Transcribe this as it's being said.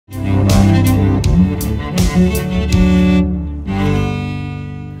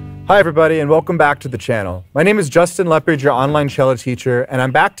Hi everybody and welcome back to the channel. My name is Justin Leppard, your online cello teacher, and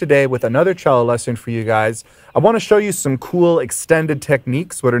I'm back today with another cello lesson for you guys. I want to show you some cool extended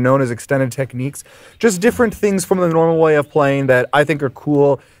techniques, what are known as extended techniques, just different things from the normal way of playing that I think are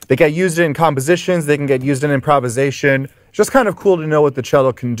cool. They get used in compositions, they can get used in improvisation. It's just kind of cool to know what the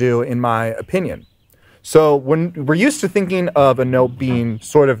cello can do, in my opinion. So when we're used to thinking of a note being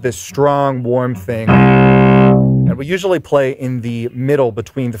sort of this strong, warm thing, and we usually play in the middle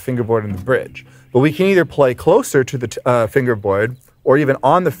between the fingerboard and the bridge. But we can either play closer to the fingerboard or even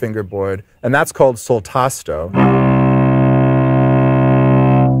on the fingerboard, and that's called sol tasto.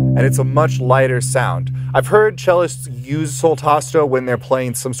 And it's a much lighter sound. I've heard cellists use sol tasto when they're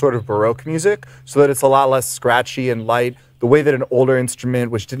playing some sort of Baroque music, so that it's a lot less scratchy and light, the way that an older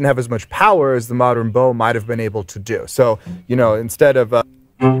instrument, which didn't have as much power as the modern bow, might have been able to do. So, you know, instead of...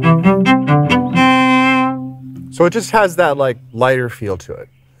 So it just has that like lighter feel to it.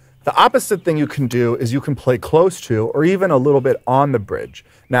 The opposite thing you can do is you can play close to or even a little bit on the bridge.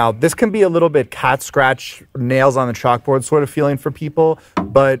 Now this can be a little bit cat scratch, nails on the chalkboard sort of feeling for people,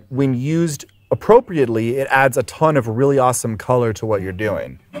 but when used appropriately, it adds a ton of really awesome color to what you're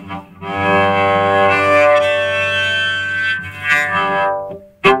doing.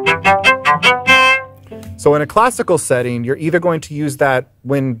 So in a classical setting, you're either going to use that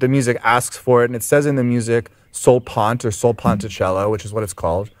when the music asks for it, and it says in the music sol pont or sol ponticello, which is what it's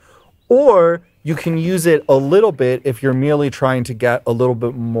called, or you can use it a little bit if you're merely trying to get a little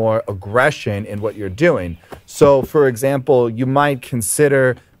bit more aggression in what you're doing. So for example, you might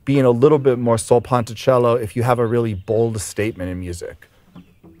consider being a little bit more sol ponticello if you have a really bold statement in music.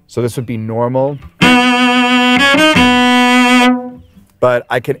 So this would be normal. But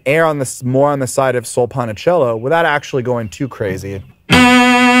I can err on this more on the side of sol ponticello without actually going too crazy.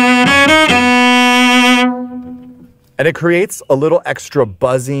 And it creates a little extra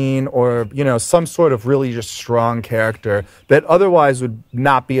buzzing or, you know, some sort of really just strong character that otherwise would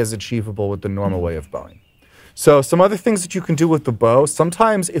not be as achievable with the normal way of bowing. So some other things that you can do with the bow,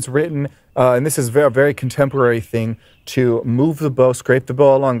 sometimes it's written, and this is a very, very contemporary thing, to move the bow, scrape the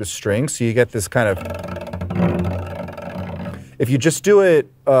bow along the string, so you get this kind of... If you just do it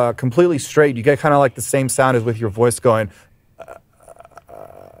completely straight, you get kind of like the same sound as with your voice going.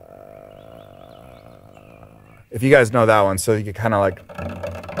 If you guys know that one, so you get kind of like.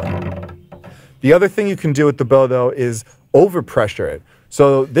 The other thing you can do with the bow, though, is overpressure it.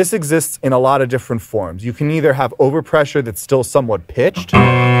 So this exists in a lot of different forms. You can either have overpressure that's still somewhat pitched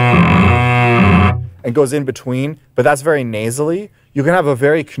and goes in between, but that's very nasally. You can have a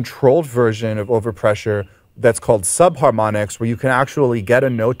very controlled version of overpressure that's called subharmonics, where you can actually get a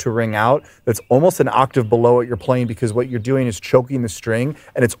note to ring out that's almost an octave below what you're playing because what you're doing is choking the string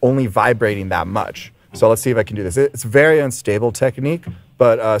and it's only vibrating that much. So let's see if I can do this. It's a very unstable technique,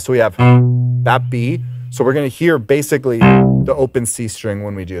 but so we have that B. So we're going to hear basically the open C string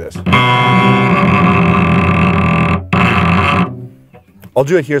when we do this. I'll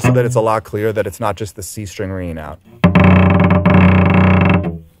do it here so that it's a lot clearer that it's not just the C string ringing out.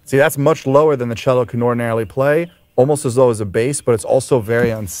 See, that's much lower than the cello can ordinarily play, almost as low as a bass, but it's also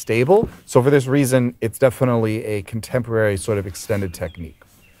very unstable. So for this reason, it's definitely a contemporary sort of extended technique.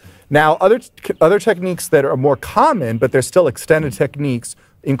 Now, other techniques that are more common, but they're still extended techniques,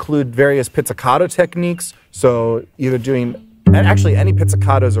 include various pizzicato techniques. So either doing, and actually any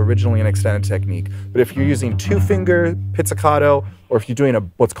pizzicato is originally an extended technique, but if you're using two-finger pizzicato, or if you're doing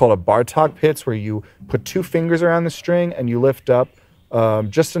what's called a Bartok pizz, where you put two fingers around the string and you lift up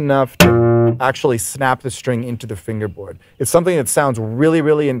just enough to actually snap the string into the fingerboard. It's something that sounds really,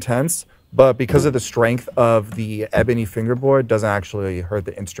 really intense, but because of the strength of the ebony fingerboard, doesn't actually hurt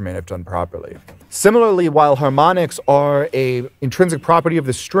the instrument if done properly. Similarly, while harmonics are an intrinsic property of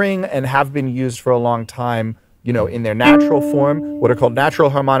the string and have been used for a long time, you know, in their natural form, what are called natural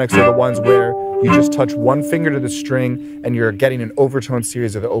harmonics are the ones where you just touch one finger to the string and you're getting an overtone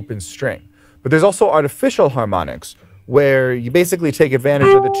series of the open string. But there's also artificial harmonics, where you basically take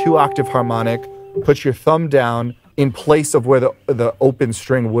advantage of the two-octave harmonic, put your thumb down in place of where the open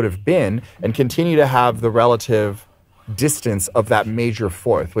string would have been, and continue to have the relative distance of that major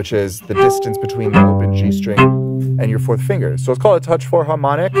fourth, which is the distance between the open G string and your fourth finger. So it's called a touch four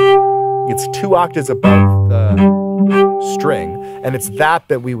harmonic. It's two octaves above the string, and it's that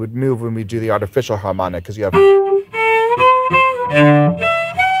we would move when we do the artificial harmonic, because you have...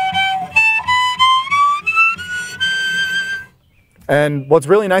 And what's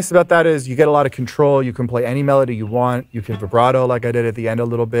really nice about that is you get a lot of control. You can play any melody you want. You can vibrato like I did at the end a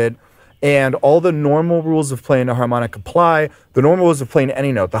little bit. And all the normal rules of playing a harmonic apply. The normal rules of playing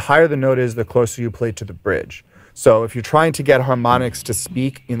any note. The higher the note is, the closer you play to the bridge. So if you're trying to get harmonics to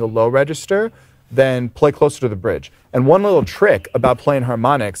speak in the low register, then play closer to the bridge. And one little trick about playing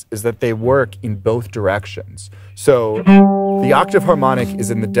harmonics is that they work in both directions. So the octave harmonic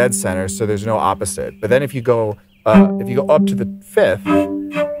is in the dead center, so there's no opposite. But then if you go up to the fifth,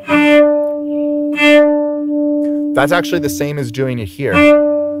 that's actually the same as doing it here.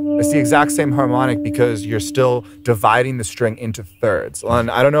 It's the exact same harmonic because you're still dividing the string into thirds. And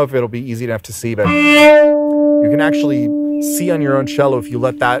I don't know if it'll be easy enough to see, but you can actually see on your own cello, if you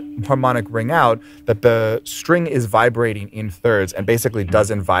let that harmonic ring out, that the string is vibrating in thirds and basically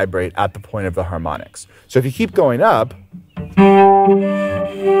doesn't vibrate at the point of the harmonics. So if you keep going up,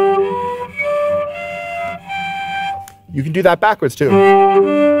 you can do that backwards too.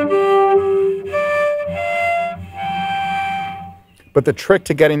 But the trick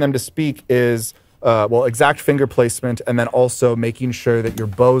to getting them to speak is, well, exact finger placement, and then also making sure that your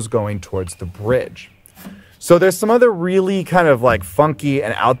bow's going towards the bridge. So there's some other really kind of like funky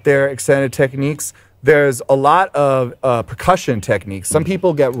and out there extended techniques. There's a lot of percussion techniques. Some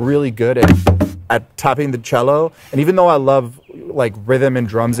people get really good at tapping the cello. And even though I love like rhythm and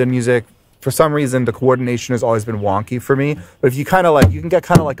drums in music, for some reason the coordination has always been wonky for me. But if you kind of like, you can get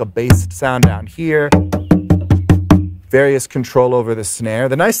kind of like a bass sound down here, various control over the snare.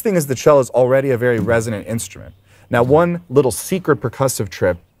 The nice thing is the cello is already a very resonant instrument. Now, one little secret percussive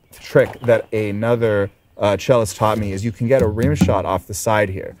trick that another cellist taught me is you can get a rim shot off the side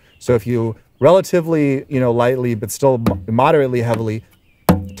here. So if you relatively, lightly, but still moderately heavily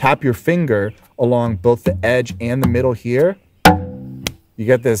tap your finger along both the edge and the middle here, you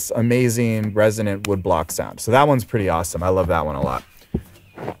get this amazing resonant woodblock sound. So that one's pretty awesome. I love that one a lot.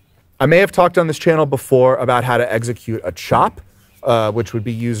 I may have talked on this channel before about how to execute a chop, which would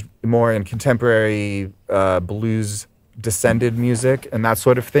be used more in contemporary blues descended music and that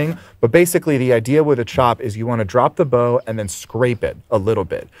sort of thing. But basically the idea with a chop is you want to drop the bow and then scrape it a little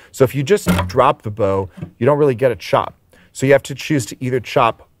bit. So if you just drop the bow, you don't really get a chop. So you have to choose to either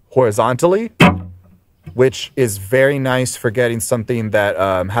chop horizontally, which is very nice for getting something that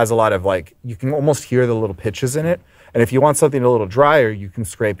has a lot of like, you can almost hear the little pitches in it. And if you want something a little drier, you can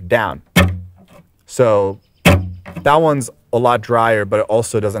scrape down. So that one's a lot drier, but it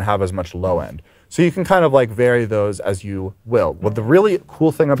also doesn't have as much low end. So you can kind of like vary those as you will. Well, the really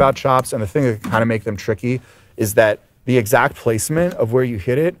cool thing about chops, and the thing that can kind of make them tricky, is that the exact placement of where you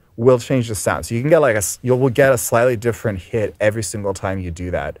hit it will change the sound. So you can get like you'll get a slightly different hit every single time you do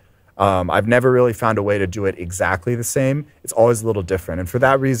that. I've never really found a way to do it exactly the same. It's always a little different. And for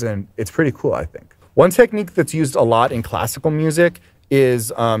that reason, it's pretty cool, I think. One technique that's used a lot in classical music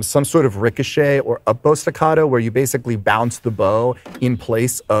is some sort of ricochet or up bow staccato, where you basically bounce the bow in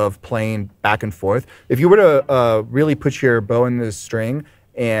place of playing back and forth. If you were to really put your bow in the string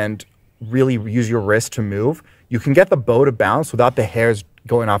and really use your wrist to move, you can get the bow to bounce without the hairs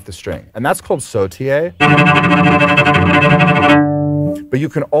going off the string. And that's called sautier. But you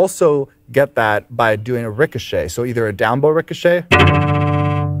can also get that by doing a ricochet. So either a down bow ricochet,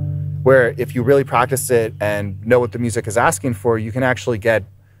 where if you really practice it and know what the music is asking for, you can actually get,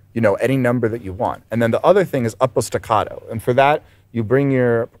 any number that you want. And then the other thing is up bow staccato. And for that, you bring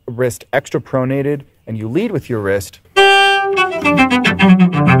your wrist extra pronated and you lead with your wrist.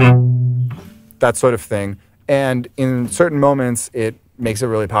 That sort of thing. And in certain moments, it makes it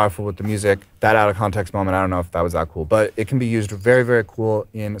really powerful with the music. That out of context moment, I don't know if that was that cool, but it can be used very, very cool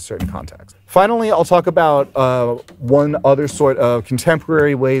in a certain context. Finally, I'll talk about one other sort of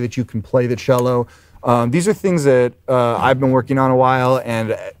contemporary way that you can play the cello. These are things that I've been working on a while,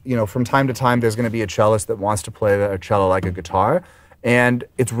 and from time to time, there's going to be a cellist that wants to play the cello like a guitar, and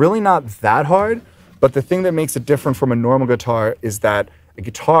it's really not that hard. But the thing that makes it different from a normal guitar is that a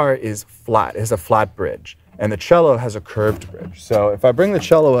guitar is flat; it has a flat bridge. And the cello has a curved bridge. So if I bring the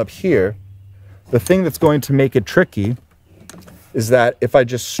cello up here, the thing that's going to make it tricky is that if I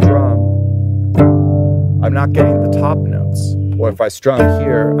just strum, I'm not getting the top notes. Or if I strum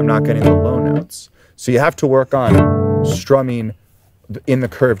here, I'm not getting the low notes. So you have to work on strumming in the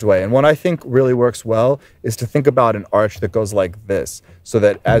curved way. And what I think really works well is to think about an arch that goes like this, so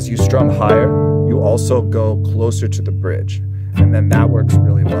that as you strum higher, you also go closer to the bridge. And then that works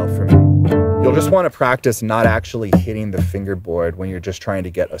really well for me. You'll just want to practice not actually hitting the fingerboard when you're just trying to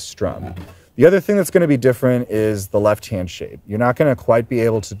get a strum. The other thing that's going to be different is the left hand shape. You're not going to quite be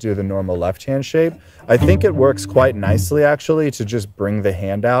able to do the normal left hand shape. I think it works quite nicely actually to just bring the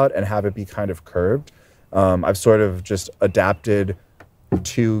hand out and have it be kind of curved. I've sort of just adapted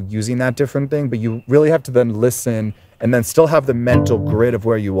to using that different thing, but you really have to then listen and then still have the mental grid of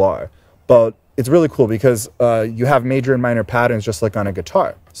where you are. But it's really cool because you have major and minor patterns just like on a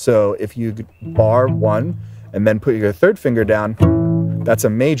guitar. So if you bar 1 and then put your third finger down, that's a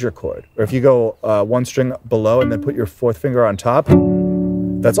major chord. Or if you go one string below and then put your fourth finger on top,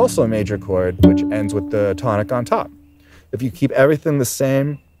 that's also a major chord, which ends with the tonic on top. If you keep everything the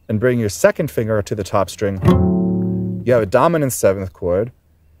same and bring your second finger to the top string, you have a dominant seventh chord.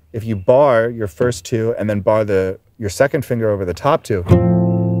 If you bar your first two and then bar your second finger over the top two,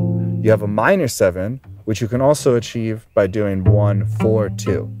 you have a minor seven, which you can also achieve by doing 1, 4,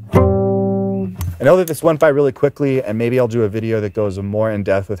 2. I know that this went by really quickly, and maybe I'll do a video that goes more in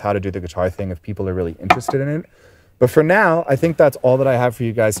depth with how to do the guitar thing if people are really interested in it. But for now, I think that's all that I have for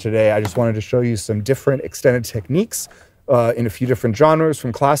you guys today. I just wanted to show you some different extended techniques in a few different genres,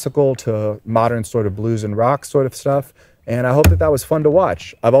 from classical to modern sort of blues and rock sort of stuff. And I hope that that was fun to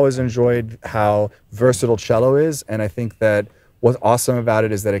watch. I've always enjoyed how versatile cello is, and I think that what's awesome about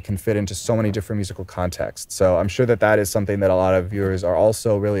it is that it can fit into so many different musical contexts. So I'm sure that that is something that a lot of viewers are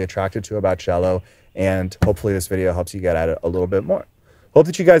also really attracted to about cello, and hopefully this video helps you get at it a little bit more. Hope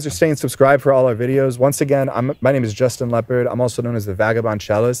that you guys are staying subscribed for all our videos. Once again, my name is Justin Leopard. I'm also known as the Vagabond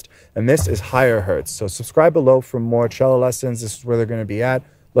Cellist, and this is Higher Hertz. So subscribe below for more cello lessons. This is where they're going to be at.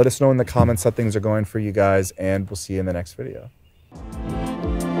 Let us know in the comments how things are going for you guys, and we'll see you in the next video.